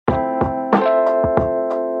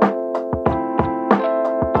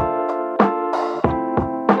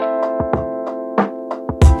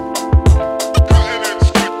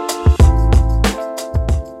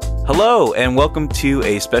Hello, and welcome to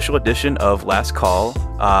a special edition of Last Call.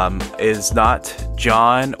 Is not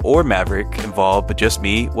John or Maverick involved, but just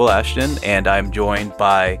me, Will Ashton, and I'm joined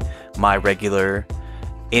by my regular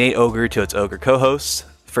Innate Ogre to its Ogre co-hosts.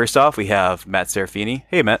 First off, we have Matt Serafini.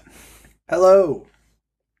 Hey, Matt. Hello.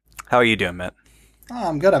 How are you doing, Matt? Oh,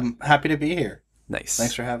 I'm good. I'm happy to be here. Nice.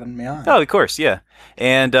 Thanks for having me on. Oh, of course, yeah.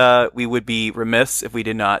 And we would be remiss if we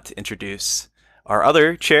did not introduce our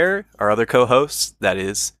other chair, our other co-host, that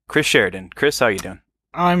is Chris Sheridan. Chris, how are you doing?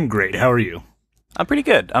 I'm great. How are you? I'm pretty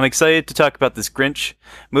good. I'm excited to talk about this Grinch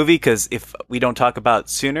movie because if we don't talk about it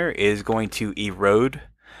sooner, it is going to erode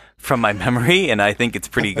from my memory, and I think it's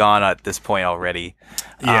pretty gone at this point already.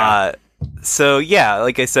 Yeah. So,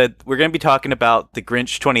 like I said, we're going to be talking about The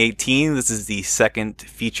Grinch 2018. This is the second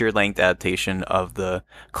feature-length adaptation of the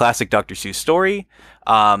classic Dr. Seuss story.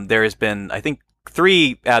 There has been, I think,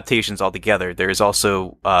 3 adaptations altogether. There is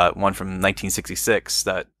also one from 1966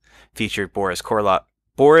 that featured Boris Karloff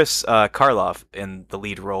in the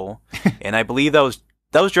lead role, and I believe that was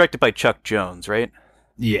directed by Chuck Jones, right?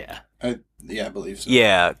 Yeah. Yeah, I believe so.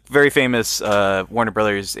 Yeah, very famous Warner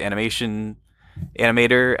Brothers animator.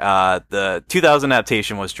 The 2000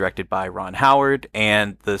 adaptation was directed by Ron Howard,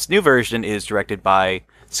 and this new version is directed by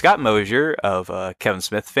Scott Mosier of Kevin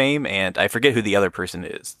Smith fame, and I forget who the other person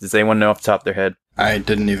is. Does anyone know off the top of their head? I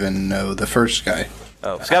didn't even know the first guy.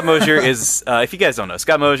 Oh, Scott Mosier is, if you guys don't know,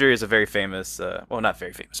 Scott Mosier is a very famous, well, not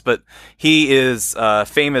very famous, but he is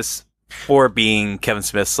famous for being Kevin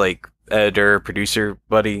Smith's, like, editor, producer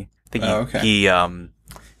buddy. I think he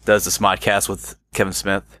does the Smodcast with Kevin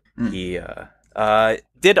Smith. He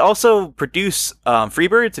did also produce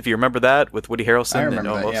Freebirds, if you remember that, with Woody Harrelson. I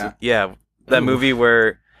remember that, yeah. That movie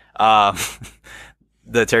where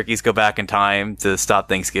the turkeys go back in time to stop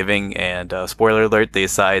Thanksgiving, and spoiler alert, they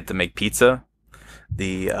decide to make pizza.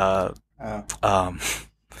 The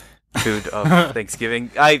food of Thanksgiving.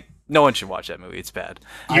 No one should watch that movie. It's bad.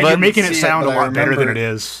 You're making it sound a but I lot better than remember-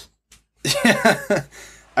 it is.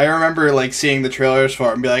 I remember like seeing the trailers for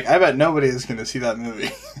it and be like, I bet nobody is going to see that movie.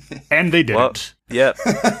 And they didn't. Well, yeah.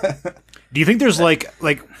 Do you think there's like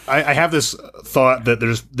I have this thought that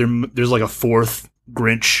there's like a fourth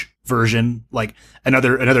Grinch version, like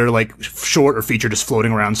another like short or feature just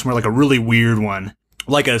floating around somewhere, like a really weird one,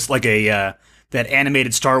 like a that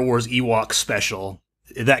animated Star Wars Ewok special,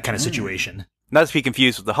 that kind of situation. Not to be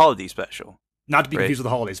confused with the holiday special, Not to be confused with the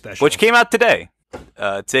holiday special, which came out today.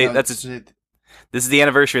 Today, No, this is the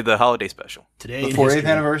anniversary of the holiday special. today the in 40th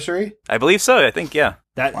history. anniversary? I believe so. I think, yeah.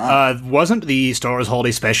 That Wow. Wasn't the Star Wars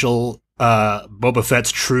holiday special Boba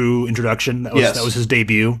Fett's true introduction. Yes. That was his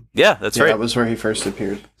debut. Yeah, that's Yeah, right. that was where he first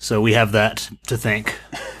appeared. So we have that to thank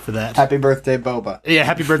for that. Happy birthday, Boba. Yeah,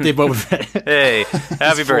 happy birthday, Boba Fett. Hey,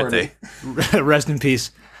 happy He's 40. birthday. Rest in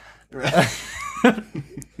peace.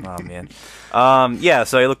 Oh, man.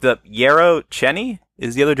 So I looked up. Yarrow Cheney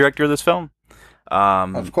is the other director of this film.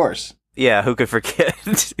 Of course. Yeah, who could forget?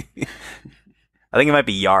 I think it might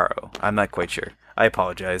be Yarrow. I'm not quite sure. I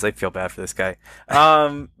apologize. I feel bad for this guy.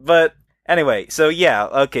 But anyway, so yeah,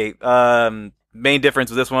 okay. Main difference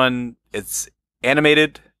with this one, it's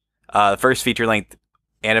animated. The first feature-length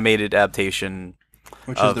animated adaptation.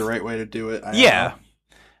 Which is the right way to do it. I Yeah.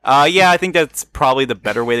 I think that's probably the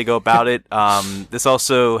better way to go about it. This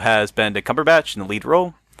also has Benedict Cumberbatch in the lead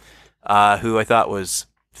role, who I thought was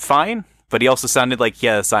fine, but he also sounded like he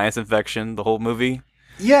had a sinus infection the whole movie.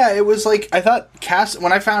 Yeah, it was like, I thought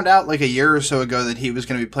when I found out like a year or so ago that he was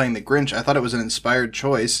going to be playing the Grinch, I thought it was an inspired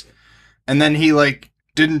choice. And then he like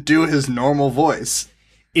didn't do his normal voice.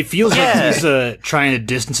 It feels Yeah. like he's trying to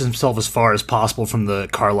distance himself as far as possible from the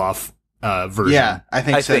Karloff version. Yeah, I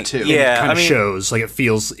think so too. Yeah, It kind I of mean, shows like it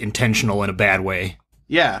feels intentional in a bad way.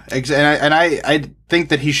 Yeah, and I think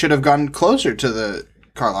that he should have gone closer to the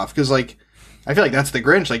Karloff because like I feel like that's the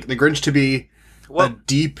Grinch, like the Grinch to be a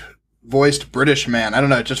deep voiced British man. I don't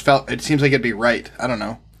know. It seems like it'd be right. I don't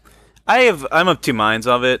know. I'm of two minds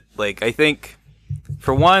of it. Like, I think,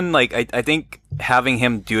 for one, like, I think having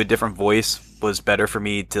him do a different voice was better for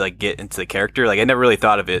me to, like, get into the character. Like, I never really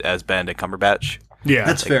thought of it as Benedict Cumberbatch. Yeah,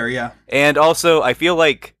 That's fair, yeah. And also, I feel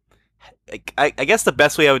like, I guess the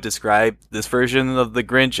best way I would describe this version of the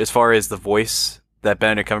Grinch, as far as the voice that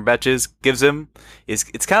Benedict Cumberbatch gives him, is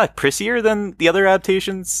it's kind of like prissier than the other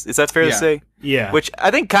adaptations. Is that fair to Yeah. say? yeah. Which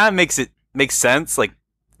I think kind of makes sense. Like,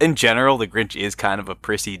 in general, the Grinch is kind of a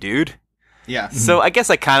prissy dude. Yeah. So I guess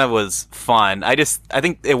that kind of was fun. I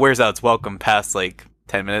think it wears out its welcome past like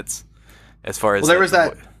 10 minutes. As far as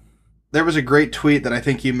Well, there was a great tweet that I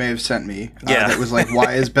think you may have sent me. Yeah. That was like,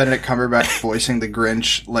 why is Benedict Cumberbatch voicing the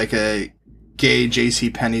Grinch like a gay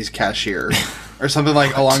J.C. Penney's cashier? Or something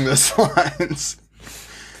like along those lines.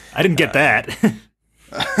 I didn't get that.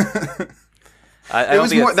 I don't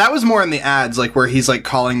think that was more in the ads, like where he's like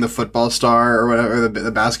calling the football star or whatever, or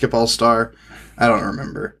the basketball star. I don't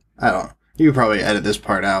remember. You could probably edit this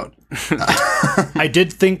part out. I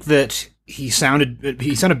did think that he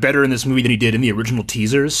sounded better in this movie than he did in the original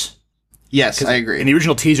teasers. Yes, I agree. In the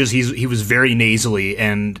original teasers, he was very nasally,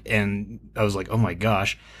 and I was like, oh my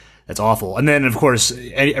gosh, that's awful. And then, of course,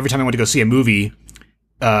 every time I went to go see a movie,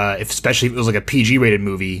 especially if it was like a PG-rated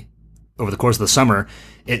movie over the course of the summer,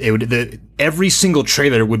 every single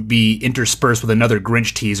trailer would be interspersed with another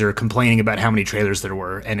Grinch teaser complaining about how many trailers there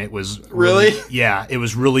were, and it was really yeah, it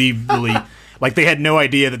was really like they had no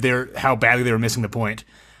idea that how badly they were missing the point.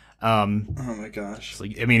 Oh my gosh! So,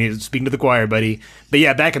 I mean, he was speaking to the choir, buddy. But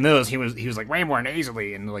yeah, back in those, he was like way more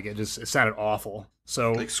nasally, and like it sounded awful.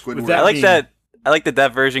 So like Squidward. I like that. I like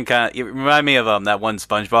that version kind of. It reminded me of that one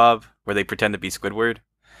SpongeBob where they pretend to be Squidward.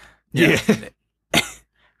 Yeah.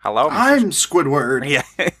 Hello, I'm Squidward.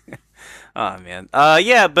 Yeah. Oh man.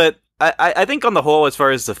 Yeah, but I think on the whole, as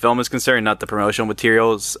far as the film is concerned, not the promotional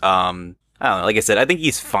materials. I don't know. Like I said, I think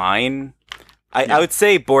he's fine. I would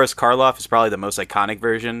say Boris Karloff is probably the most iconic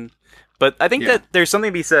version, but I think that there's something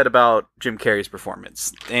to be said about Jim Carrey's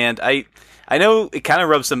performance, and I know it kind of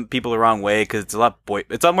rubs some people the wrong way because it's a lot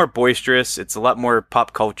more boisterous. It's a lot more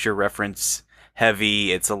pop culture reference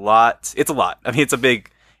heavy. It's a lot. I mean,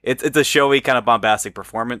 it's a showy kind of bombastic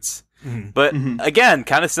performance. Mm-hmm. But again,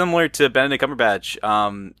 kind of similar to Benedict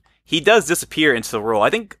Cumberbatch, he does disappear into the role. I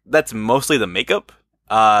think that's mostly the makeup,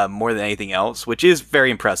 more than anything else, which is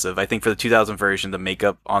very impressive. I think for the 2000 version, the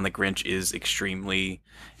makeup on the Grinch is extremely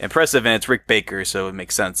impressive, and it's Rick Baker, so it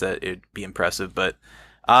makes sense that it'd be impressive. But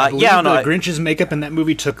I believe the Grinch's makeup in that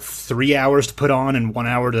movie took 3 hours to put on and 1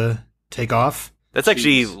 hour to take off. That's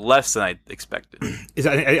actually less than I expected.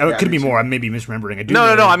 It could be more. I may be misremembering. No.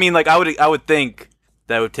 I mean, like I would think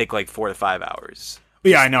that would take like 4 to 5 hours.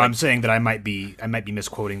 Yeah, I know. Like, I'm saying that I might be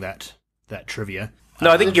misquoting that trivia. No,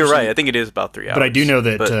 I think you're right. I think it is about 3 hours. But I do know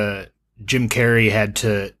that Jim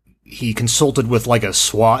Carrey he consulted with like a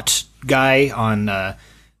SWAT guy on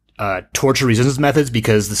torture resistance methods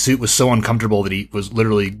because the suit was so uncomfortable that he was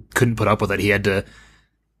literally couldn't put up with it.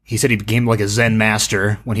 He said he became like a Zen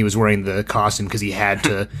master when he was wearing the costume because he had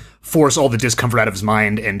to force all the discomfort out of his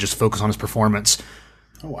mind and just focus on his performance.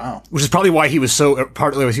 Oh wow! Which is probably why he was so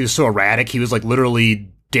erratic. He was like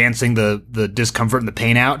literally dancing the discomfort and the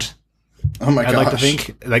pain out. Oh my gosh! I'd like to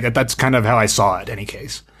think like that's kind of how I saw it. In any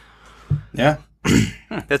case, yeah,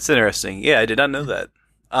 that's interesting. Yeah, I did not know that.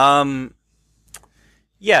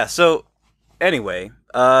 Yeah. So anyway,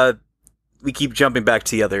 we keep jumping back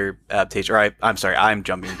to the other adaptation. Or I'm sorry, I'm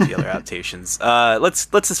jumping to the other adaptations. Let's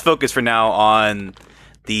just focus for now on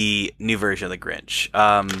the new version of the Grinch.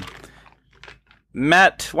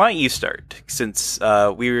 Matt, why don't you start? Since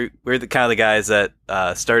we're the kind of the guys that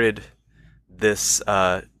started this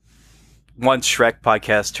once Shrek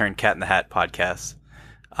podcast turned Cat in the Hat podcast.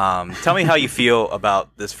 Tell me how you feel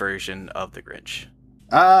about this version of the Grinch.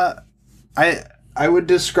 I would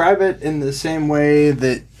describe it in the same way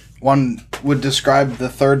that one would describe the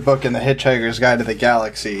third book in the Hitchhiker's Guide to the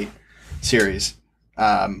Galaxy series,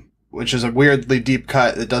 which is a weirdly deep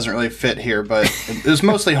cut that doesn't really fit here, but it was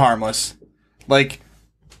mostly harmless. Like,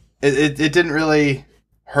 it didn't really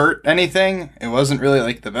hurt anything. It wasn't really,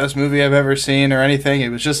 like, the best movie I've ever seen or anything. It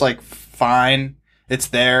was just, like, fine. It's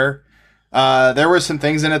there. There were some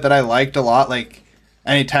things in it that I liked a lot, like,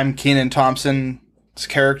 anytime Kenan Thompson's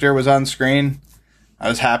character was on screen, I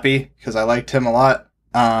was happy, because I liked him a lot.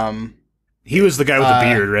 He was the guy with the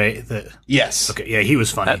beard, right? Yes. Okay, yeah, he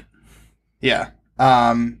was funny. Yeah.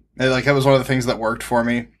 That was one of the things that worked for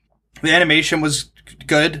me. The animation was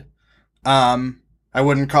good. I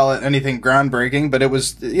wouldn't call it anything groundbreaking, but it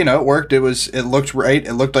was, it worked. It looked right.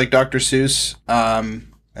 It looked like Dr. Seuss.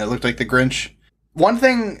 It looked like the Grinch. One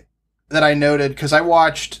thing that I noted, because I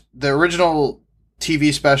watched the original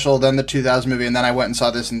TV special, then the 2000 movie, and then I went and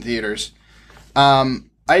saw this in theaters.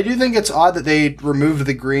 I do think it's odd that they removed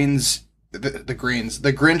the Grinch's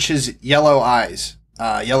yellow eyes,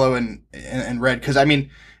 yellow and red. Because, I mean,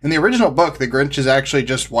 in the original book, the Grinch is actually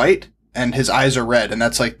just white, and his eyes are red, and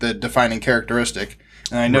that's like the defining characteristic.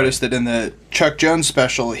 And I noticed that in the Chuck Jones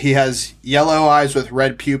special, he has yellow eyes with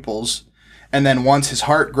red pupils, and then once his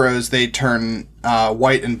heart grows, they turn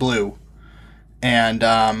white and blue. And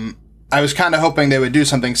I was kind of hoping they would do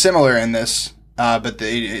something similar in this, but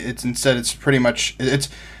it's pretty much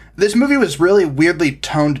this movie was really weirdly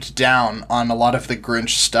toned down on a lot of the Grinch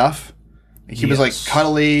stuff. He was like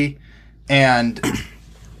cuddly, and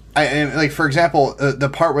I like, for example, the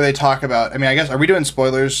part where they talk about, I mean, I guess, are we doing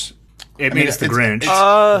spoilers It means the Grinch.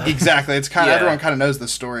 Exactly. It's kind of Yeah. everyone kind of knows the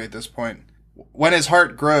story at this point. When his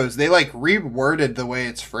heart grows, they like reworded the way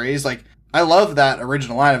it's phrased. Like I love that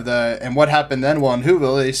original line of and what happened then? Well, in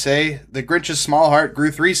Whoville, they say the Grinch's small heart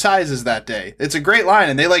grew 3 sizes that day. It's a great line,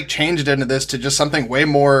 and they like changed into this to just something way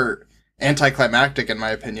more anticlimactic, in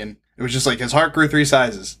my opinion. It was just like his heart grew 3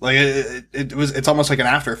 sizes. Like it's almost like an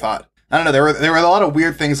afterthought. I don't know. There were a lot of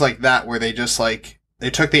weird things like that where they just like they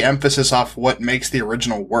took the emphasis off what makes the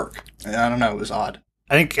original work. And I don't know. It was odd.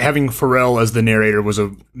 I think having Pharrell as the narrator was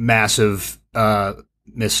a massive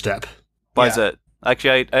misstep. Why is that?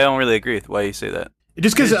 Actually, I don't really agree with why you say that.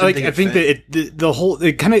 Just because, I like, think I think that the whole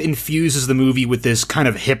it kind of infuses the movie with this kind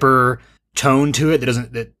of hipper tone to it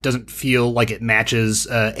that doesn't feel like it matches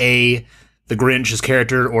A, the Grinch's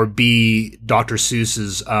character, or B, Dr.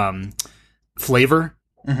 Seuss's flavor.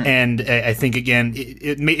 Mm-hmm. And I think again,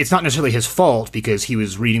 it's not necessarily his fault because he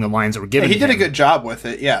was reading the lines that were given. He did to a him. good job with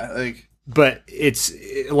it. Yeah, like. But it's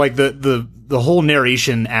like the whole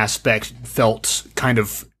narration aspect felt kind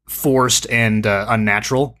of forced and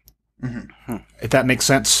unnatural. Mm-hmm. If that makes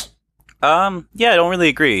sense. Yeah, I don't really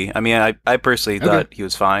agree. I mean, I personally thought he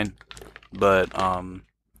was fine, but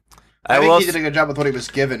I think he did a good job with what he was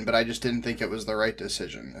given, but I just didn't think it was the right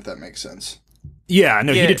decision. If that makes sense. Yeah,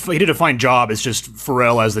 no, he did a fine job. It's just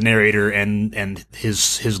Pharrell as the narrator and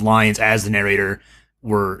his lines as the narrator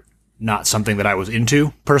were not something that I was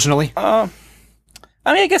into personally. I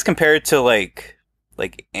mean, I guess compared to like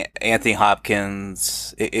Anthony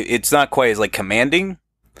Hopkins, it's not quite as like commanding.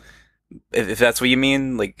 If that's what you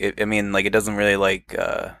mean, like it doesn't really like.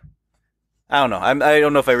 I don't know. I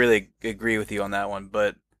don't know if I really agree with you on that one,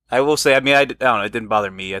 but I will say, I mean, I don't know. It didn't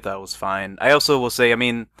bother me. I thought it was fine. I also will say, I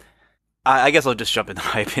mean, I guess I'll just jump into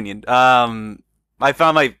my opinion. I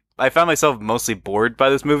found myself mostly bored by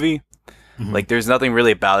this movie. Mm-hmm. Like, there's nothing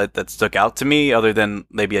really about it that stuck out to me other than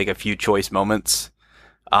maybe like a few choice moments.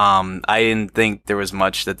 I didn't think there was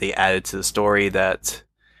much that they added to the story that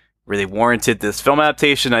really warranted this film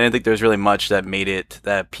adaptation. I didn't think there was really much that made it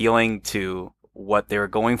that appealing to what they were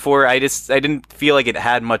going for. I didn't feel like it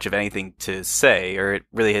had much of anything to say, or it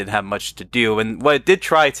really didn't have much to do. And what it did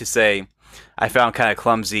try to say, I found kind of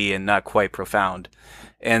clumsy and not quite profound.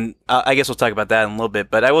 And I guess we'll talk about that in a little bit.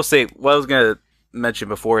 But I will say, what I was going to mention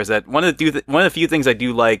before is that one of the few things I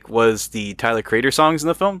do like was the Tyler Creator songs in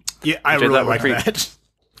the film. Yeah, I really like that.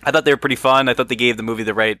 I thought they were pretty fun. I thought they gave the movie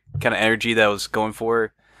the right kind of energy that I was going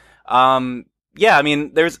for. Yeah, I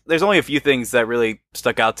mean, there's only a few things that really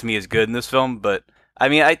stuck out to me as good in this film, but I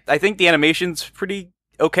mean, I think the animation's pretty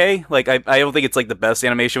okay. Like, I don't think it's like the best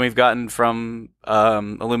animation we've gotten from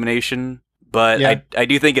Illumination, but yeah. I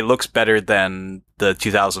do think it looks better than the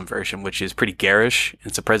 2000 version, which is pretty garish.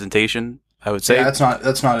 It's a presentation, I would say. Yeah,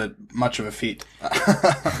 that's not much of a feat.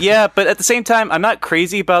 Yeah, but at the same time, I'm not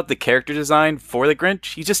crazy about the character design for the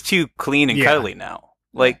Grinch. He's just too clean and cuddly now.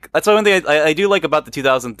 Like, that's the one thing I do like about the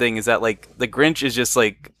 2000 thing is that, like, the Grinch is just,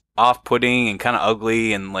 like, off-putting and kind of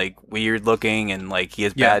ugly and, like, weird looking and, like, he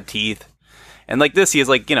has bad teeth. And, like, this, he has,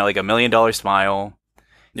 like, you know, like a $1 million smile.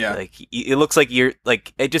 Yeah. Like, it looks like you're,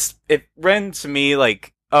 like, it ran to me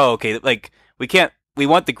like, oh, okay, like, we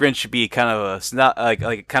want the Grinch to be kind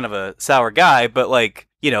of kind of a sour guy, but, like,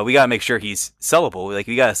 you know, we gotta make sure he's sellable. Like,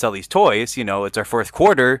 we gotta sell these toys. You know, it's our fourth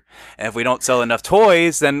quarter, and if we don't sell enough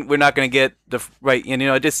toys, then we're not gonna get the right. You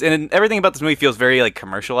know, and everything about this movie feels very like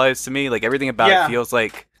commercialized to me. Like, everything about it feels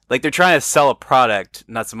like they're trying to sell a product,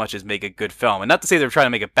 not so much as make a good film. And not to say they're trying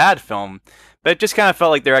to make a bad film, but it just kind of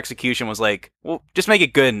felt like their execution was like, well, just make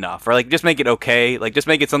it good enough, or like just make it okay. Like, just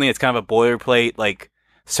make it something that's kind of a boilerplate, like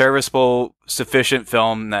serviceable, sufficient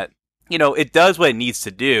film that, you know, it does what it needs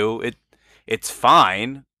to do. It's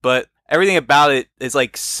fine, but everything about it is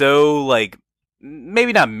like so like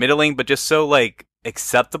maybe not middling, but just so like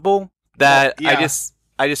acceptable that I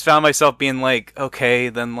just found myself being like, okay,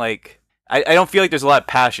 then like I don't feel like there's a lot of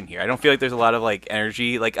passion here. I don't feel like there's a lot of like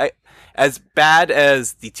energy. Like, as bad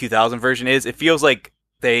as the 2000 version is, it feels like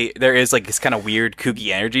there is like this kind of weird kooky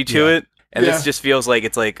energy to it, and this just feels like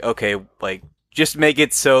it's like, okay, like just make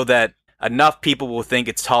it so that enough people will think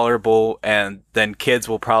it's tolerable, and then kids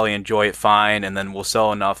will probably enjoy it fine, and then we'll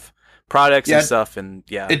sell enough products and stuff, and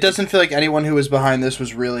it doesn't feel like anyone who was behind this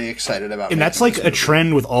was really excited about it. And that's like a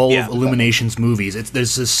trend with all of Illumination's movies.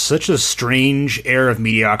 There's such a strange air of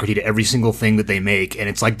mediocrity to every single thing that they make, and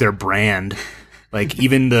it's like their brand. Like,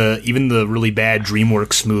 even the really bad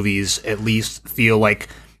DreamWorks movies at least feel like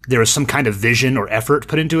there was some kind of vision or effort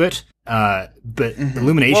put into it. But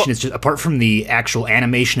Illumination is just, apart from the actual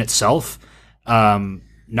animation itself,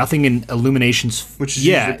 nothing in Illumination's, which is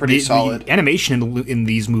usually pretty solid. The animation in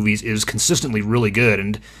these movies is consistently really good,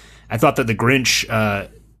 and I thought that the Grinch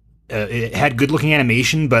it had good looking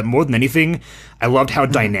animation, but more than anything, I loved how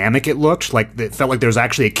dynamic it looked. Like it felt like there was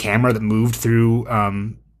actually a camera that moved through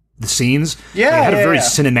the scenes. Yeah, Like, it had a very yeah.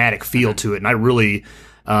 cinematic feel to it, and I really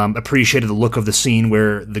appreciated the look of the scene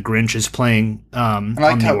where the Grinch is playing on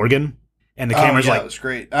the how- organ, and the camera's it like was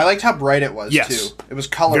great. I liked how bright it was, Yes. too. It was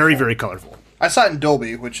colorful. very, very colorful. I saw it in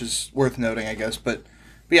Dolby, which is worth noting, I guess. But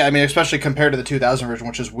yeah, I mean, especially compared to the 2000 version,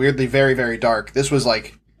 which is weirdly very, very dark. This was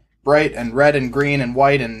like bright and red and green and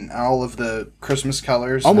white and all of the Christmas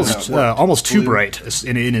colors. Almost too Blue. bright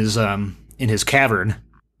in his cavern.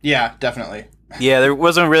 Yeah, definitely. Yeah, there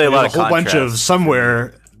wasn't really a lot There's of a whole bunch contrast. of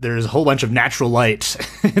somewhere. There's a whole bunch of natural light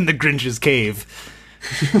in the Grinch's cave.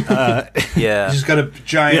 Yeah, You just got a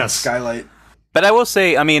giant Yes. skylight. but I will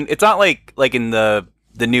say, I mean, it's not like in the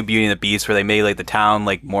new Beauty and the Beast where they made like the town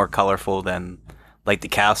like more colorful than like the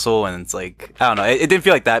castle, and it's like I don't know, it didn't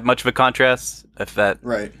feel like that much of a contrast, if that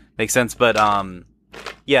Right. makes sense. But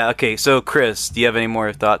yeah, okay. So Chris, do you have any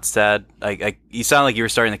more thoughts to add? You sound like you were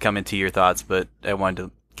starting to come into your thoughts, but I wanted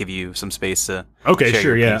to give you some space to. Okay, share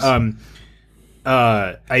sure, your yeah. piece.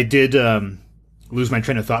 I did lose my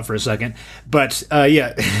train of thought for a second, but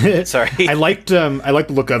yeah. Sorry. I liked the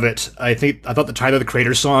look of it. I thought the Tyler the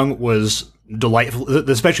Creator song was delightful,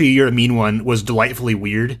 especially You're a Mean One was delightfully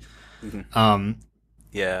weird.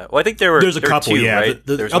 Yeah. Well, I think there There's a were couple, two, yeah. right?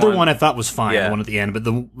 The There's other one I thought was fine, Yeah. the one at the end, but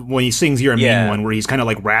when he sings You're a Yeah. Mean One, where he's kind of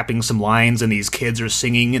like rapping some lines and these kids are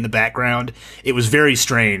singing in the background, it was very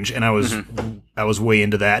strange, and I was way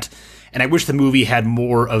into that. And I wish the movie had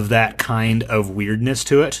more of that kind of weirdness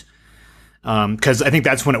to it. Because I think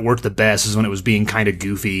that's when it worked the best, is when it was being kind of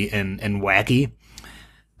goofy and wacky.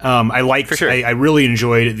 I liked, For sure. I really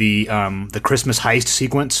enjoyed the Christmas heist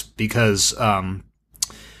sequence because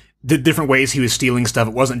the different ways he was stealing stuff.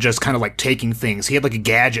 It wasn't just kind of like taking things. He had like a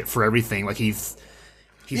gadget for everything. Like he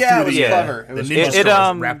Yeah, threw it was the, clever. It the was ninja It,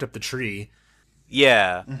 stars wrapped up the tree.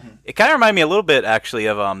 Yeah. It kind of reminded me a little bit actually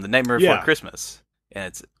of the Nightmare Before Yeah. Christmas,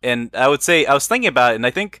 and I would say I was thinking about it, and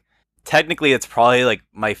I think technically it's probably like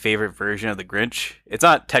my favorite version of the Grinch. It's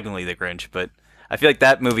not technically the Grinch, but I feel like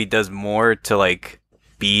that movie does more to like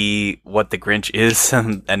be what the Grinch is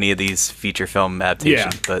than any of these feature film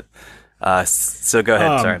adaptations. Yeah. But so go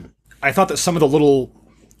ahead. Sorry. I thought that some of the little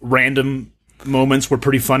random moments were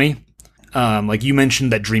pretty funny. Like you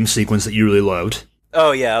mentioned that dream sequence that you really loved.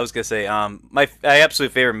 Oh yeah, I was gonna say my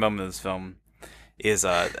absolute favorite moment of this film is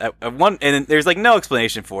one, and there's like no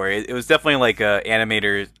explanation for it. It was definitely like a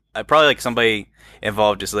animator, probably like somebody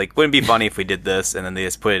involved, just like wouldn't it be funny if we did this, and then they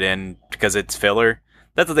just put it in because it's filler.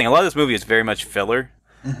 That's the thing. A lot of this movie is very much filler.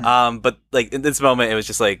 But like in this moment, it was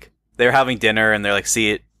just like they're having dinner and they're like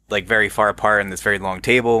see it like very far apart in this very long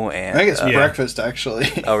table, and I think it's breakfast, actually.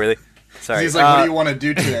 oh really? Sorry. He's like, what do you want to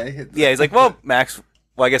do today? Yeah, he's like, well, Max.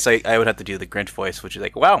 Well, I guess I would have to do the Grinch voice, which is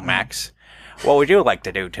like, wow, Max, what would you like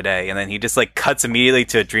to do today? And then he just like cuts immediately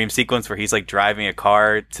to a dream sequence where he's like driving a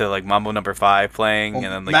car to like Mambo Number 5 playing, and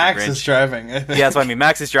then like Max the Grinch is driving. I think. Yeah, that's what I mean.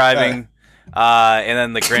 Max is driving, and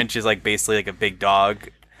then the Grinch is like basically like a big dog,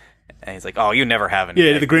 and he's like, "Oh, you never have any."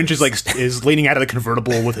 Yeah, the Grinch is like is leaning out of the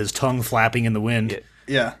convertible with his tongue flapping in the wind.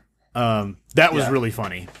 Yeah. That was really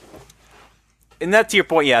funny. And that to your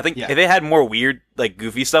point, yeah, I think Yeah. if it had more weird, like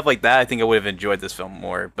goofy stuff like that, I think I would have enjoyed this film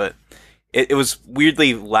more. But it was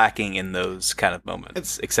weirdly lacking in those kind of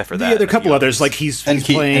moments, except for that. Yeah, there are a couple others. Like he's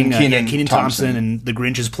playing and Kenan Thompson, and the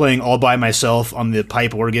Grinch is playing All by Myself on the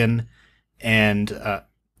pipe organ, and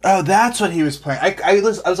Oh, that's what he was playing. I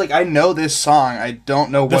was like, I know this song. I don't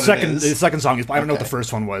know what it is. the second song is I don't know what the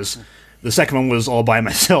first one was. The second one was All by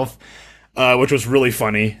Myself, which was really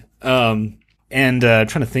funny. And trying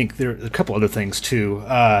to think, there are a couple other things too.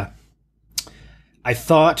 I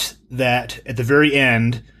thought that at the very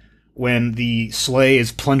end, when the sleigh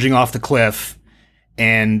is plunging off the cliff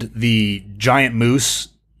and the giant moose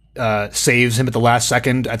saves him at the last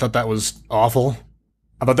second, I thought that was awful.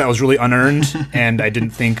 I thought that was really unearned, and I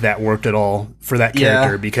didn't think that worked at all for that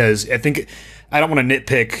character, because I think I don't want to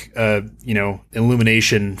nitpick,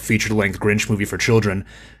 Illumination feature-length Grinch movie for children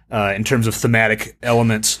in terms of thematic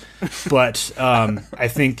elements, but I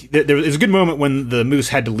think there was a good moment when the moose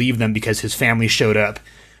had to leave them because his family showed up,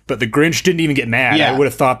 but the Grinch didn't even get mad. Yeah. I would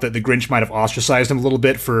have thought that the Grinch might have ostracized him a little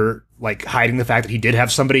bit for like hiding the fact that he did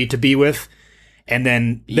have somebody to be with. And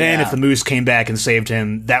then if the moose came back and saved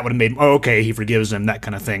him, that would have made him, oh, okay, he forgives him, that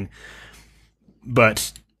kind of thing.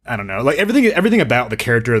 But I don't know. Like everything about the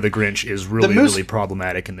character of the Grinch is really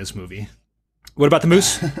problematic in this movie. What about the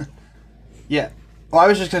moose? Yeah. Well, I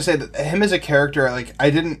was just gonna say that him as a character, like I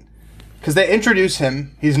didn't, because they introduce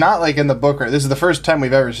him. He's not like in the book, or this is the first time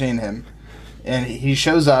we've ever seen him, and he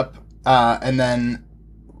shows up, and then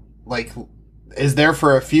like is there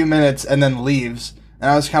for a few minutes and then leaves. And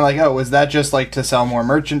I was kind of like, oh, was that just like to sell more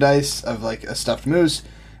merchandise of like a stuffed moose?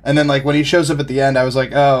 And then like when he shows up at the end, I was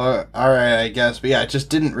like, oh, all right, I guess. But yeah, it just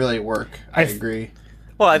didn't really work. I agree.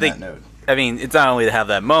 Well, I think, I mean, it's not only to have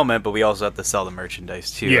that moment, but we also have to sell the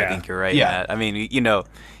merchandise too. Yeah. I think you're right, Matt. I mean, you know,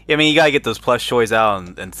 you gotta get those plush toys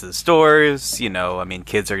out into the stores. You know, I mean,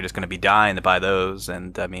 kids are just gonna be dying to buy those.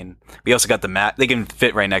 And I mean, we also got they can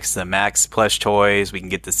fit right next to the Max plush toys. We can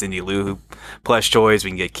get the Cindy Lou plush toys.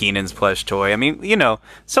 We can get Keenan's plush toy. I mean, you know,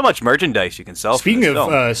 so much merchandise you can sell. Speaking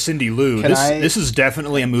of Cindy Lou, this is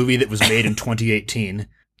definitely a movie that was made in 2018.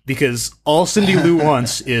 Because all Cindy Lou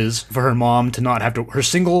wants is for her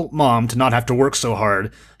single mom to not have to work so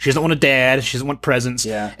hard. She doesn't want a dad. She doesn't want presents.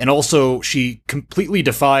 Yeah. And also, she completely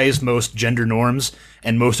defies most gender norms,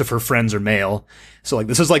 and most of her friends are male. So, like,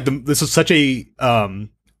 this is such a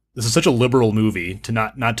liberal movie to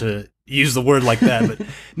not to use the word like that. But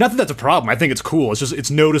not that that's a problem. I think it's cool. It's just it's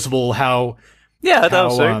noticeable how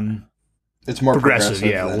it's more progressive.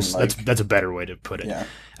 Yeah, that's a better way to put it. Yeah.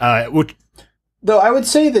 Though I would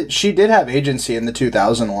say that she did have agency in the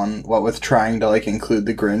 2001, what with trying to like include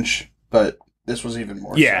the Grinch, but this was even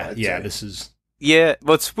more. Yeah, so, this is. Yeah,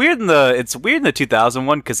 well, it's weird in the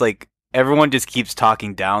 2001 because like everyone just keeps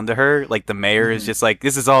talking down to her. Like the mayor is just like,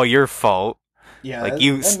 "This is all your fault." Yeah, like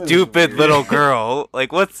you stupid little girl.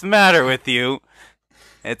 Like what's the matter with you?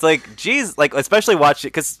 It's like, geez, like especially watch it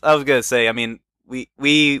because I was gonna say, I mean.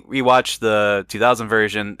 We rewatched the 2000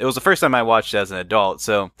 version. It was the first time I watched it as an adult,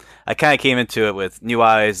 so I kind of came into it with new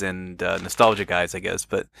eyes and nostalgic eyes, I guess.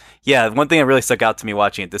 But yeah, one thing that really stuck out to me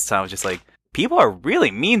watching it this time was just like, people are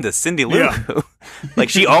really mean to Cindy Lou. Yeah. Like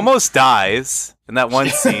she almost dies in that one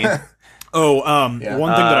scene. One thing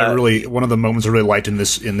that one of the moments I really liked in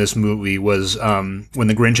this movie was when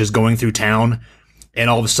the Grinch is going through town, and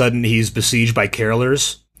all of a sudden he's besieged by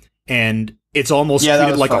carolers, and it's almost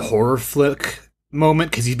treated like a horror flick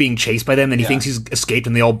moment because he's being chased by them and he thinks he's escaped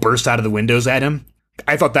and they all burst out of the windows at him.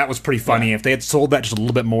 I thought that was pretty funny. If they had sold that just a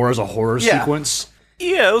little bit more as a horror sequence.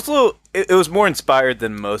 Yeah, it was more inspired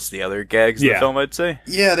than most of the other gags in the film, I'd say.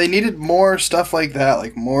 Yeah, they needed more stuff like that,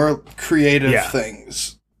 like more creative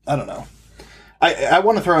things. I don't know. I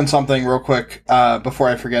want to throw in something real quick before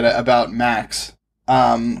I forget it about Max.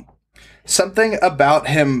 Something about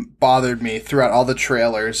him bothered me throughout all the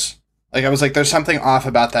trailers. Like I was like, there's something off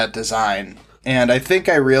about that design. And I think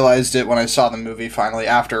I realized it when I saw the movie finally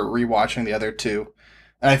after rewatching the other two.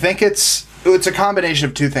 And I think it's a combination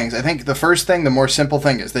of two things. I think the first thing, the more simple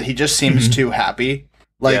thing, is that he just seems too happy.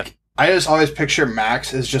 Like, I just always picture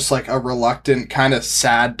Max as just like a reluctant, kind of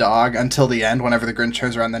sad dog until the end. Whenever the Grinch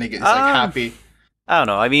turns around, then he gets like happy. I don't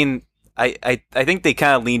know. I mean, I think they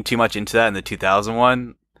kind of leaned too much into that in the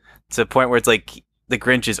 2001 to the point where it's like the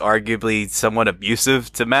Grinch is arguably somewhat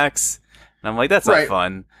abusive to Max. And I'm like, that's not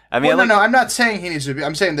fun. I mean, no, I'm not saying he needs to be.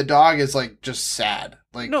 I'm saying the dog is like just sad.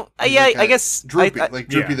 Like no, I guess Droopy, like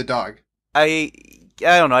Droopy the dog. I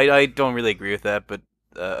don't know. I don't really agree with that, but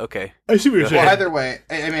okay. I see what you're saying. Well, either way,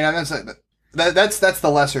 I mean, that's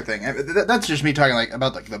the lesser thing. That's just me talking like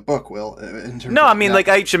about like the book. Will I mean, like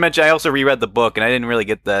I should mention, I also reread the book, and I didn't really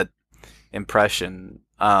get that impression.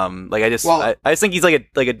 Like I just think he's like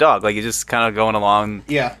a dog. Like he's just kind of going along.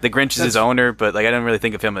 Yeah, the Grinch is his owner, but like I didn't really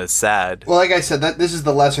think of him as sad. Well, like I said, this is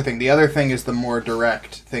the lesser thing. The other thing is the more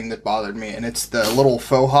direct thing that bothered me, and it's the little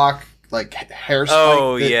faux hawk like hair spike.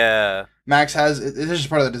 Oh yeah, Max has. This is just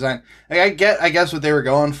part of the design. Like I guess what they were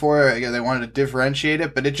going for. They wanted to differentiate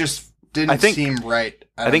it, but it just didn't seem right.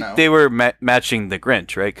 I think they were matching the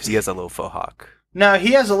Grinch, right? Because he has a little faux hawk. No,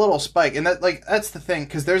 he has a little spike, and that's the thing,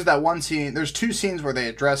 because there's that one scene, there's two scenes where they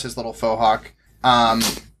address his little faux hawk,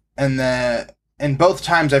 and both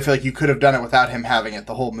times I feel like you could have done it without him having it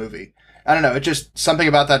the whole movie. I don't know, it just, something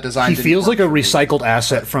about that design. He feels like a recycled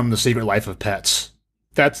asset from The Secret Life of Pets.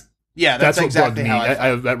 That's exactly what bugged me.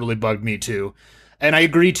 That really bugged me too. And I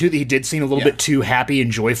agree too that he did seem a little bit too happy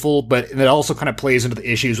and joyful, but it also kind of plays into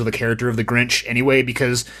the issues with the character of the Grinch anyway,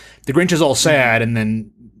 because the Grinch is all sad, and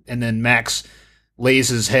then Max lays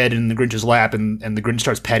his head in the Grinch's lap, and the Grinch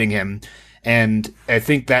starts petting him. And I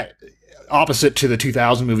think that opposite to the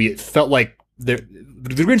 2000 movie, it felt like the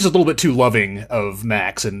Grinch is a little bit too loving of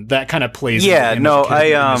Max, and that kind of plays into him as a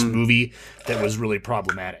character in this movie that was really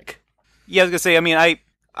problematic. Yeah, I was gonna say. I mean,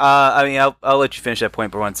 I'll let you finish that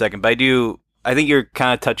point for 1 second, but I think you're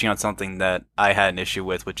kind of touching on something that I had an issue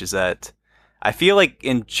with, which is that I feel like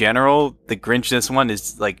in general the Grinch in this one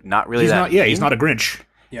is like not really he's not a Grinch.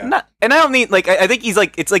 Yeah. And I don't mean, like, I think he's,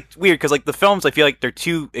 like, it's, like, weird, because, like, the films, I feel like they're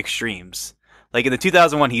two extremes. Like, in the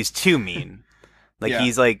 2001, he's too mean. Like,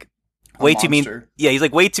 he's, like, way too mean. Yeah, he's,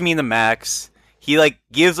 like, way too mean to Max. He, like,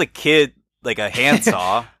 gives a kid, like a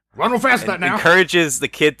handsaw. Run real fast and that now. encourages the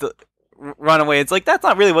kid to run away. It's like that's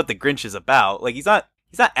not really what the Grinch is about. Like he's not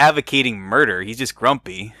advocating murder. He's just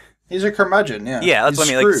grumpy. He's a curmudgeon. Yeah. Yeah, that's He's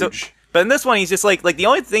what I mean. Like, Scrooge. so, but in this one, he's just like the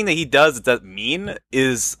only thing that he does that's mean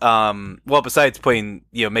is well, besides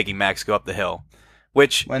making Max go up the hill,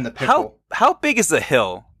 which When the pickle. how big is the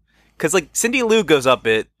hill? Because like Cindy Lou goes up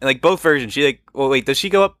it, and like both versions, she like does she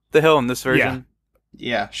go up the hill in this version?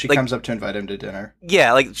 Yeah, she like- comes up to invite him to dinner.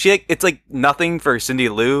 Yeah, like it's like nothing for Cindy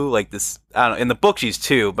Lou. Like this, I don't know. In the book, she's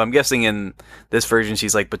 2, but I'm guessing in this version,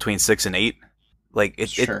 she's like between 6 and 8. Like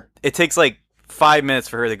Sure. it takes like 5 minutes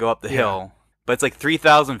for her to go up the hill, but it's like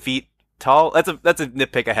 3,000 feet tall. That's a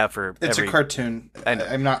nitpick I have for. It's every, a cartoon. I know.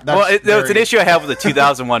 I'm not. Well, That's it's an very- issue I have with the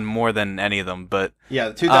 2001 more than any of them, but Yeah,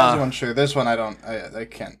 the 2001. Sure, this one I don't. I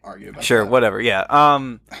can't argue about. sure, that. whatever. Yeah.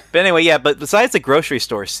 But anyway, yeah. But besides the grocery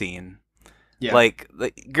store scene. Yeah. Like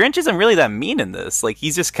Grinch isn't really that mean in this. Like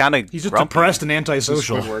he's just kind of He's just grumpy. depressed and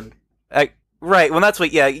antisocial. Squidward. Right. Well, that's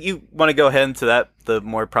what. Yeah, you want to go ahead into the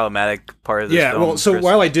more problematic part of this. Yeah, film, well, so Chris?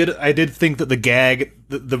 while I did think that the gag,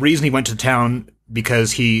 the reason he went to town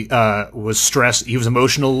because he was stressed, he was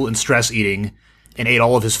emotional and stress eating, and ate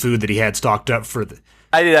all of his food that he had stocked up for.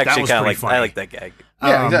 I did actually was kind of pretty funny. I like that gag.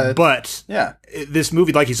 Yeah, he does. But Yeah. this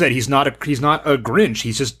movie, like you said, he's not a Grinch.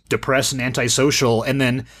 He's just depressed and antisocial, and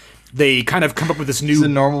then they kind of come up with this He's a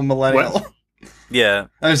new. normal millennial. What? Yeah.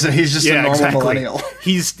 He's just a normal millennial.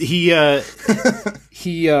 He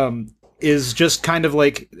is just kind of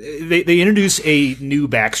like they introduce a new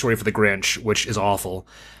backstory for the Grinch, which is awful.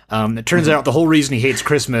 It turns out the whole reason he hates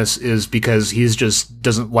Christmas is because he's just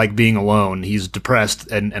doesn't like being alone. He's depressed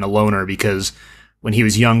and a loner because when he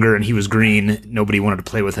was younger and he was green, nobody wanted to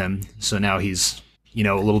play with him. So now he's a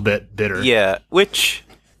little bit bitter. Yeah. Which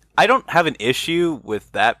I don't have an issue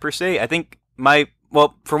with that per se. I think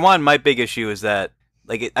for one, my big issue is that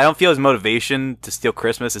I don't feel his motivation to steal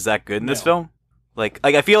Christmas is that good in this film. Like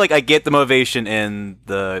I feel like I get the motivation in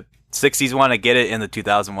the 60s one, I get it in the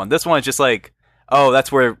 2001. This one is just like, oh,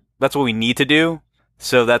 that's what we need to do.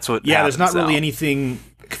 So that's what Yeah, there's not happens really now. anything.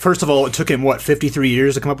 First of all, it took him 53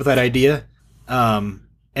 years to come up with that idea. And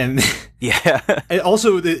Yeah. and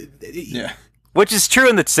also Yeah. Which is true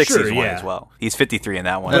in the 60s Sure, one yeah. as well. He's 53 in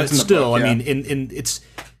that one. but That's in the still, book, yeah. I mean, in it's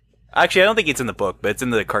Actually, I don't think it's in the book, but it's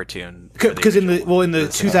in the cartoon. because in the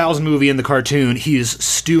 2000 movie in the cartoon, he's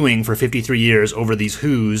stewing for 53 years over these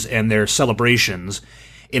Who's and their celebrations.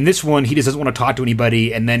 In this one, he just doesn't want to talk to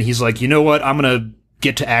anybody, and then he's like, you know what? I'm gonna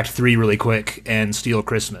get to Act 3 really quick and steal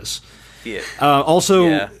Christmas. Yeah. Also,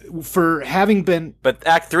 Yeah. for having been But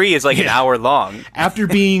Act 3 is like an hour long. after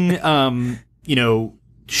being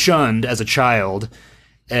shunned as a child,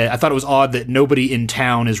 I thought it was odd that nobody in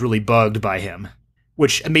town is really bugged by him.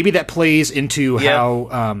 Which maybe that plays into Yeah.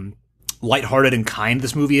 how lighthearted and kind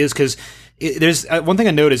this movie is. Because there's one thing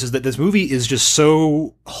I noticed is that this movie is just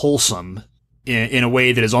so wholesome in a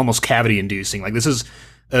way that is almost cavity-inducing. Like this is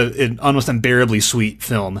an almost unbearably sweet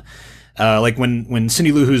film. Like when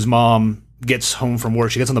Cindy Lou Who's mom gets home from work,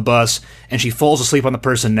 she gets on the bus and she falls asleep on the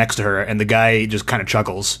person next to her, and the guy just kind of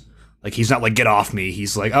chuckles. Like he's not like "get off me."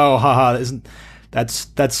 He's like, "Oh, haha,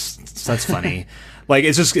 that's funny." Like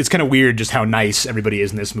it's kind of weird just how nice everybody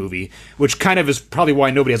is in this movie, which kind of is probably why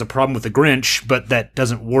nobody has a problem with the Grinch, but that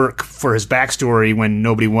doesn't work for his backstory when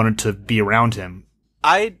nobody wanted to be around him.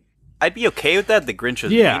 I'd be okay with that. The Grinch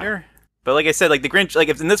is Yeah. meaner. But like I said, like the Grinch, like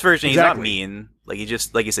if in this version he's not Exactly. mean, like he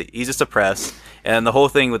just, like you said, he's just depressed, and the whole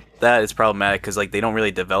thing with that is problematic because like they don't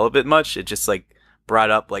really develop it much. It just like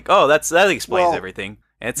brought up like, oh, that explains Well, everything,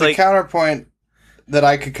 and it's The like, counterpoint that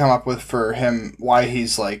I could come up with for him, why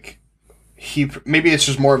he's like, maybe it's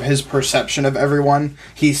just more of his perception of everyone.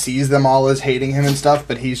 He sees them all as hating him and stuff,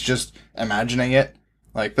 but he's just imagining it.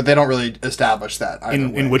 Like, but they don't really establish that. either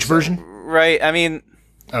In way, which so- version? right? I mean,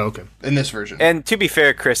 Oh, okay. In this version. and to be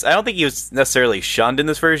fair, Chris, I don't think he was necessarily shunned in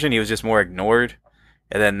this version. He was just more ignored,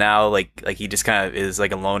 and then now like he just kind of is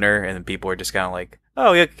like a loner, and then people are just kind of like,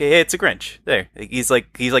 oh, okay, it's a Grinch. There, he's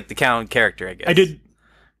like the count character, I guess. I did.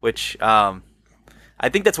 Which I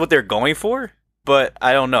think that's what they're going for, but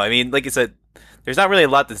I don't know. I mean, like I said, there's not really a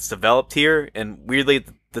lot that's developed here, and weirdly,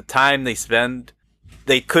 the time they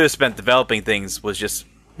could have spent developing things was just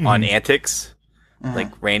on antics, like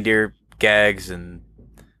reindeer gags and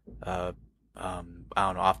I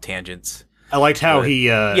don't know, off tangents. I liked how But- he.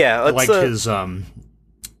 yeah, I let's, liked his.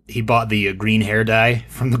 He bought the green hair dye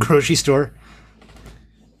from the grocery store.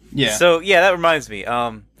 yeah. So yeah, that reminds me.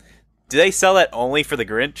 Do they sell that only for the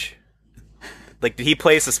Grinch? Like, did he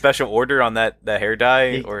place a special order on that hair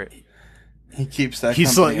dye, or? he keeps that.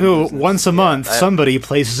 He's company like, in oh, business. once a month, somebody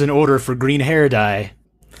places an order for green hair dye.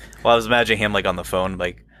 Well, I was imagining him like on the phone,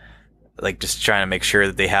 like like just trying to make sure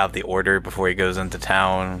that they have the order before he goes into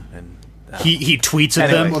town. And he tweets at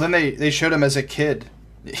Anyway, them. well, then they showed him as a kid.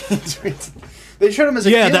 They showed him as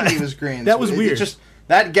a kid when he was green. That was weird.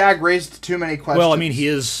 That gag raised too many questions. Well, I mean, he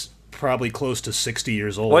is probably close to 60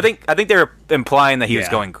 years old. well, I think they were implying that he was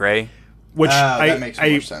Yeah. going gray. which that makes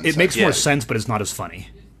more sense. It makes Yeah. more sense, but it's not as funny.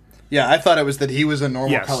 Yeah, I thought it was that he was a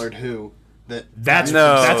normal Yes. colored Who. That's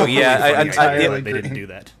No, that's a yeah, really funny I- idea, I- but they didn't do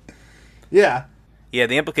that. Yeah. Yeah,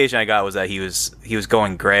 the implication I got was that he was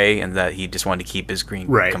going gray and that he just wanted to keep his green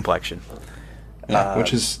Right. complexion. Yeah,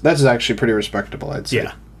 that's actually pretty respectable, I'd say.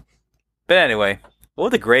 Yeah. But anyway, what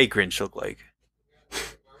would the gray Grinch look like?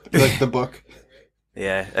 Like the book.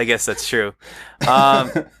 Yeah, I guess that's true.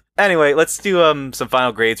 Anyway, let's do some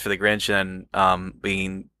final grades for the Grinch, and we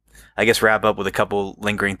can, I guess, wrap up with a couple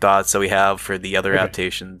lingering thoughts that we have for the other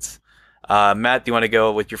adaptations. Matt, do you want to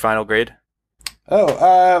go with your final grade?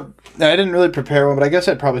 Oh, no, I didn't really prepare one, but I guess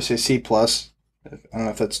I'd probably say C+. I don't know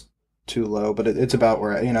if that's too low, but it's about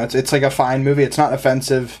where, it's like a fine movie. It's not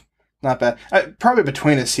offensive, not bad. Probably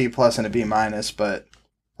between a C+ and a B-, but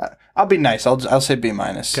I'll be nice. I'll say B-.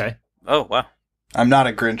 Okay. Oh, wow. I'm not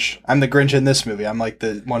a Grinch. I'm the Grinch in this movie. I'm like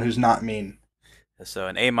the one who's not mean. So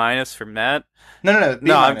an A- for Matt? No. B-.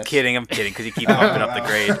 No, I'm kidding, because you keep bumping up the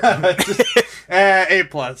grade. A+.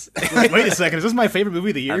 Wait a second. Is this my favorite movie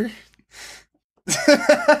of the year?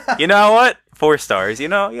 You know what? 4 stars,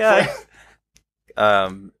 yeah.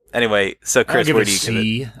 Anyway, so I'll Chris, give where it do a you give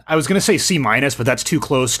it? C. I was going to say C-, but that's too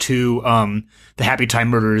close to the Happy Time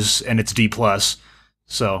Murders, and it's D+.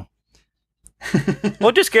 So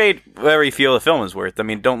Well, just grade whatever you feel the film is worth. I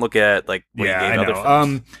mean, don't look at like what yeah, you I gave other know.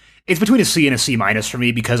 films. It's between a C and a C- for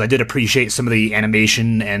me because I did appreciate some of the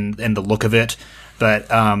animation and the look of it, but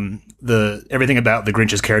the everything about the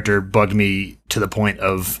Grinch's character bugged me to the point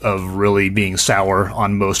of really being sour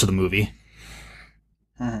on most of the movie.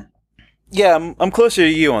 Yeah, I'm closer to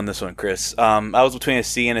you on this one, Chris. I was between a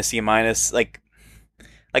C and a C-. Like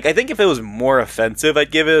I think if it was more offensive,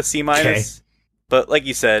 I'd give it a C-. Okay. But like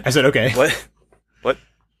you said, I said okay. What?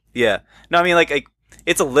 Yeah. No, I mean like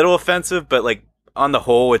it's a little offensive, but like on the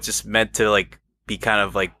whole, it's just meant to like be kind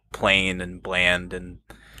of like plain and bland, and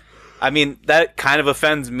I mean that kind of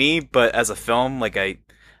offends me. But as a film, like I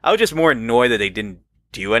was just more annoyed that they didn't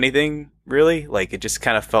do anything really. Like it just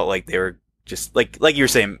kind of felt like they were just like you were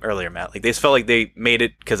saying earlier, Matt. Like they just felt like they made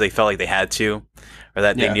it because they felt like they had to, or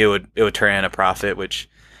that they knew it would turn in a profit, which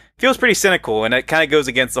feels pretty cynical, and it kind of goes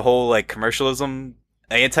against the whole like commercialism,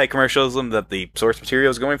 anti-commercialism that the source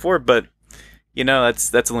material is going for. But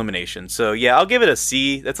that's Illumination. So yeah, I'll give it a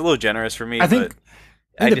C. That's a little generous for me. I think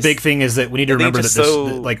the big thing is that we need to remember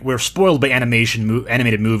that like we're spoiled by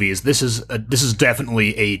animated movies. This is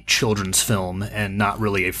definitely a children's film and not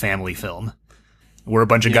really a family film. We're a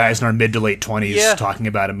bunch of guys in our mid to late 20s talking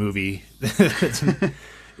about a movie.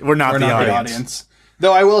 We're not the audience.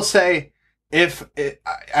 Though I will say,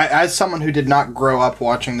 as someone who did not grow up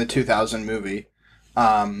watching the 2000 movie,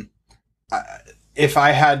 if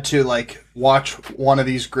I had to like watch one of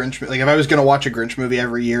these Grinch, like if I was going to watch a Grinch movie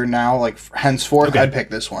every year now, like henceforth, I'd pick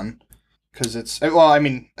this one because it's I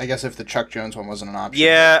mean, I guess if the Chuck Jones one wasn't an option.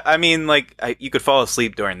 Yeah, I mean, like you could fall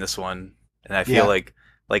asleep during this one, and I feel like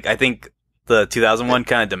I think the 2001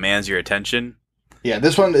 kind of demands your attention. Yeah,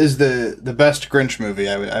 this one is the best Grinch movie.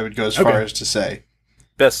 I would go as far as to say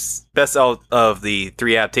best out of the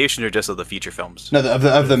 3 adaptations or just of the feature films. No, of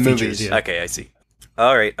the features, movies. yeah. Okay, I see.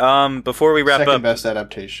 All right. Before we wrap Second up, best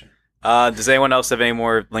adaptation. does anyone else have any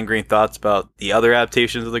more lingering thoughts about the other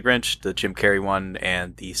adaptations of the Grinch, the Jim Carrey one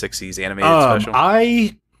and the 60s animated special?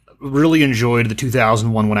 I really enjoyed the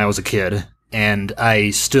 2001 when I was a kid, and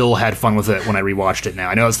I still had fun with it when I rewatched it now.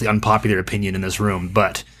 I know it's the unpopular opinion in this room,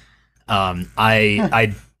 but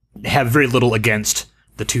I have very little against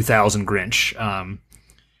the 2000 Grinch.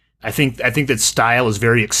 I think that style is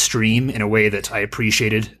very extreme in a way that I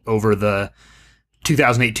appreciated over the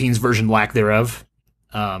 2018's version, lack thereof.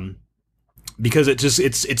 Because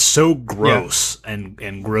it's so gross and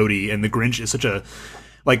grody, and the Grinch is such a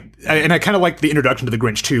and I kind of like the introduction to the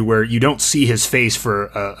Grinch too, where you don't see his face for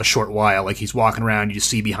a short while. Like he's walking around, you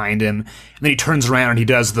see behind him, and then he turns around and he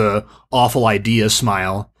does the awful idea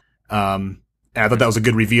smile. And I thought that was a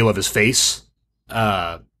good reveal of his face.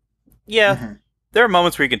 Yeah. Mm-hmm. There are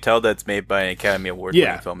moments where you can tell that it's made by an Academy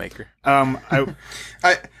Award-winning filmmaker. I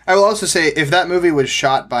will also say, if that movie was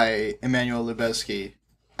shot by Emmanuel Lubezki,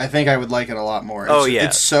 I think I would like it a lot more.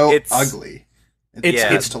 It's so ugly.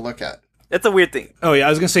 It's to look at. It's a weird thing. Oh yeah, I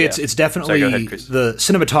was gonna say it's definitely Sorry, go ahead, Chris. The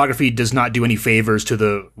cinematography does not do any favors to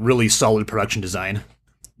the really solid production design.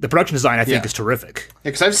 The production design I think is terrific.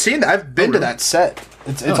 Yeah, because I've been to that set.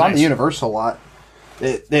 It's on the Universal lot.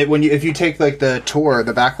 If you take like the tour,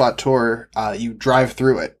 the backlot tour, you drive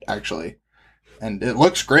through it actually, and it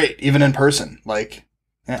looks great even in person. Like,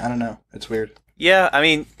 I don't know, it's weird. Yeah, I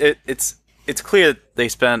mean, it's clear that they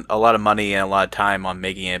spent a lot of money and a lot of time on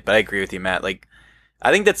making it, but I agree with you, Matt. Like,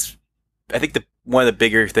 I think one of the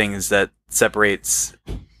bigger things that separates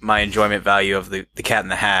my enjoyment value of the Cat in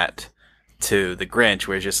the Hat to the Grinch,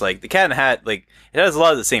 where it's just like the Cat in the Hat, like it has a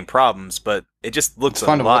lot of the same problems, but it just looks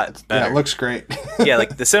a lot better. Yeah, it looks great. Yeah,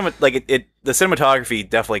 like the cinematography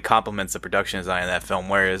definitely complements the production design of that film,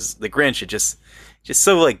 whereas the Grinch, it just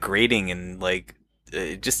so like grating and like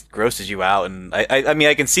it just grosses you out. And I mean,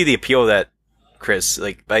 I can see the appeal of that, Chris.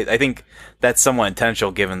 Like, I think that's somewhat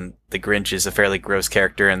intentional, given the Grinch is a fairly gross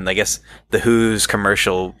character, and I guess the Who's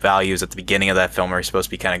commercial values at the beginning of that film are supposed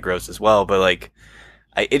to be kind of gross as well. But like,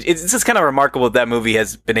 it's just kind of remarkable that movie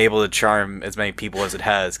has been able to charm as many people as it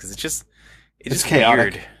has, because it's just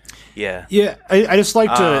chaotic. Weird. Yeah. Yeah, I just like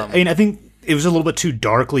to. I mean, I think it was a little bit too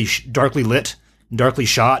darkly lit, darkly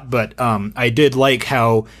shot, but I did like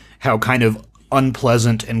how kind of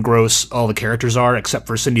unpleasant and gross all the characters are, except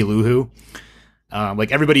for Cindy Lou Who.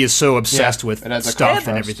 Like, everybody is so obsessed with stuff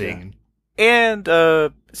and everything. Yeah.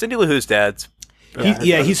 And Cindy Lou Who's dad's.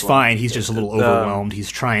 He's fine. He's just a little overwhelmed. He's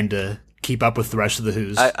trying to keep up with the rest of the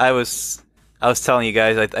Who's. I was telling you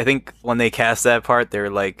guys, I think when they cast that part, they were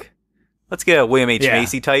like, let's get a William H.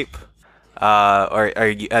 Macy type. Or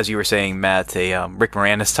as you were saying, Matt, a Rick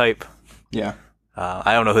Moranis type. Yeah.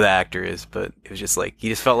 I don't know who the actor is, but it was just like, he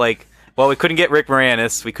just felt like, well, we couldn't get Rick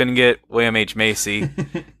Moranis, we couldn't get William H. Macy.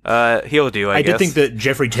 He'll do, I guess. did think that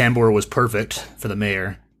Jeffrey Tambor was perfect for the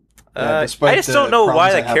mayor. I just don't know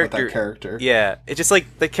why that character. Yeah, it's just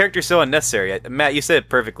like the character's so unnecessary. Matt, you said it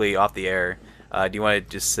perfectly off the air. Do you want to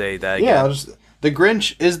just say that again? Yeah, the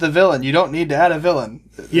Grinch is the villain. You don't need to add a villain.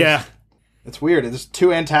 It's weird. There's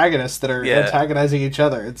two antagonists that are antagonizing each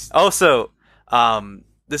other. It's also,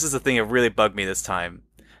 this is the thing that really bugged me this time.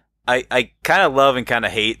 I kind of love and kind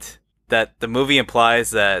of hate that the movie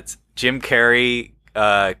implies that Jim Carrey,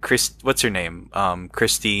 what's her name?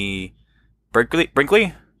 Christy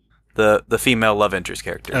Brinkley? The female love interest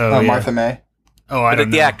character. Martha May. Oh, I don't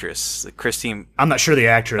know. The actress, Christine. I'm not sure the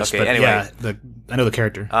actress, but anyway. Yeah, I know the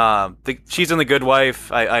character. She's in The Good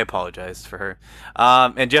Wife. I apologize for her.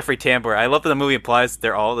 And Jeffrey Tambor. I love that the movie implies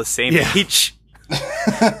they're all the same age.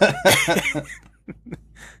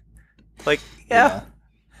 Like, yeah.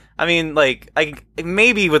 I mean, like,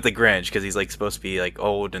 maybe with the Grinch, because he's like supposed to be like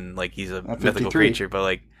old and like he's a mythical creature, but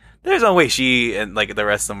like, there's no way she and like the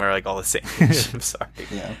rest of them are like all the same age. I'm sorry.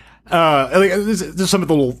 Yeah. There's some of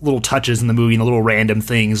the little touches in the movie and the little random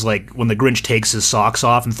things, like when the Grinch takes his socks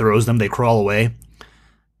off and throws them, they crawl away.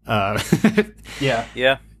 Yeah.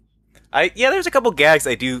 There's a couple gags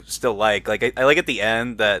I do still like. Like I like at the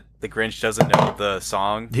end that the Grinch doesn't know the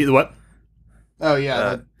song. What? Oh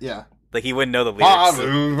yeah, yeah. Like he wouldn't know the lyrics.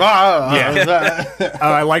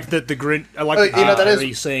 I like that the Grinch. I like that is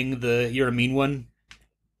he's saying the "You're a mean one."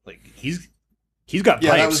 Like he's got pipes.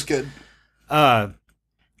 Yeah, that was good.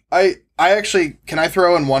 I actually, can I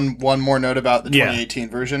throw in one more note about the 2018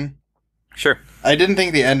 version? Sure. I didn't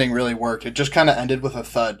think the ending really worked. It just kind of ended with a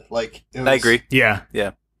thud. Like I agree. Yeah.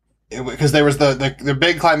 Because there was the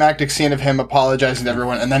big climactic scene of him apologizing to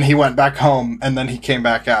everyone, and then he went back home, and then he came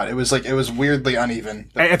back out. It was weirdly uneven.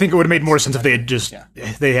 I think it would have made more sense if they had just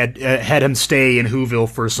they had him stay in Whoville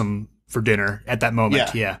for dinner at that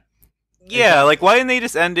moment. Yeah. Like why didn't they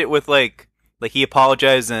just end it with like he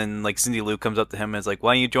apologized and like Cindy Lou comes up to him and is like,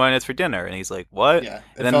 "Why don't you join us for dinner?" And he's like, "What?" Yeah,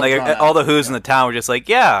 and then like all the Who's in the town were just like,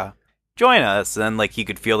 "Yeah, join us." And then like he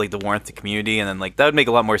could feel like the warmth of the community, and then like that would make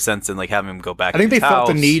a lot more sense than like having him go back. I think to they his felt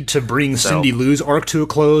the house. need to bring Cindy Lou's arc to a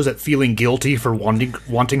close at feeling guilty for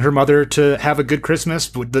wanting her mother to have a good Christmas,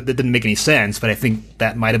 but that didn't make any sense. But I think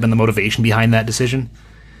that might have been the motivation behind that decision.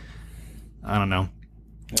 I don't know.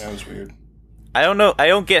 Yeah, it was weird. I don't know. I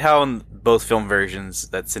don't get how in both film versions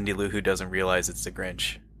that Cindy Lou Who doesn't realize it's the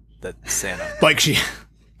Grinch, that's Santa. Like she,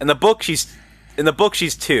 in the book she's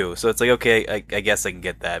 2, so it's like okay, I guess I can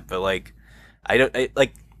get that, but like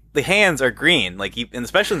like the hands are green, like and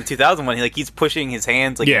especially in the 2000 one, he's pushing his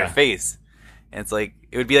hands like in her face, and it's like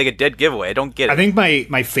it would be like a dead giveaway. I don't get it. I think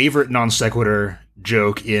my favorite non sequitur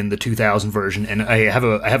joke in the 2000 version, and I have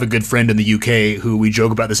a good friend in the UK who we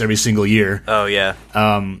joke about this every single year. Oh yeah.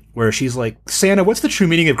 Where she's like, "Santa, what's the true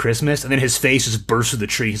meaning of Christmas?" And then his face just bursts through the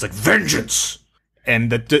tree. He's like, "Vengeance!"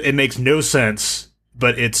 And that it makes no sense,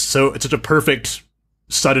 but it's such a perfect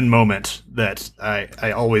sudden moment that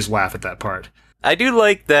I always laugh at that part. I do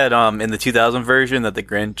like that in the 2000 version that the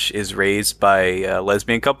Grinch is raised by a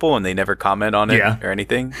lesbian couple and they never comment on it or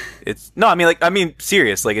anything. It's no, I mean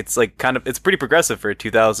serious. Like it's like it's pretty progressive for a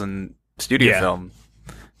 2000 studio film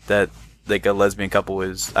that like a lesbian couple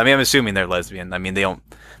is. I mean, I'm assuming they're lesbian. I mean, they don't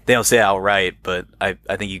say it outright, but I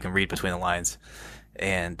think you can read between the lines.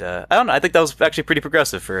 And I don't know. I think that was actually pretty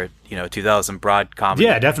progressive for a 2000 broad comedy.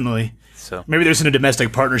 Yeah, definitely. So maybe there's a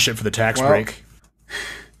domestic partnership for the tax break.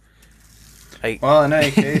 Well, in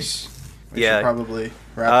any case, we should probably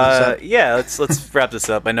wrap this up. Yeah, let's wrap this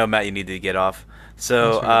up. I know, Matt, you need to get off.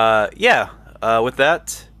 So, with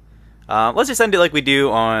that, let's just end it like we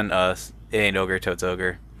do on It Ain't Ogre, Totes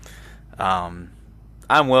Ogre. I'm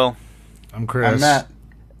Will. I'm Chris. I'm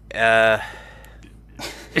Matt.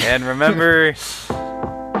 And remember, Thanks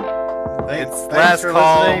last for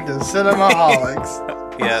call. listening to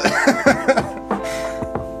Cinemaholics. Yeah.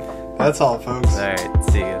 That's all, folks. All right,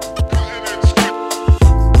 see you.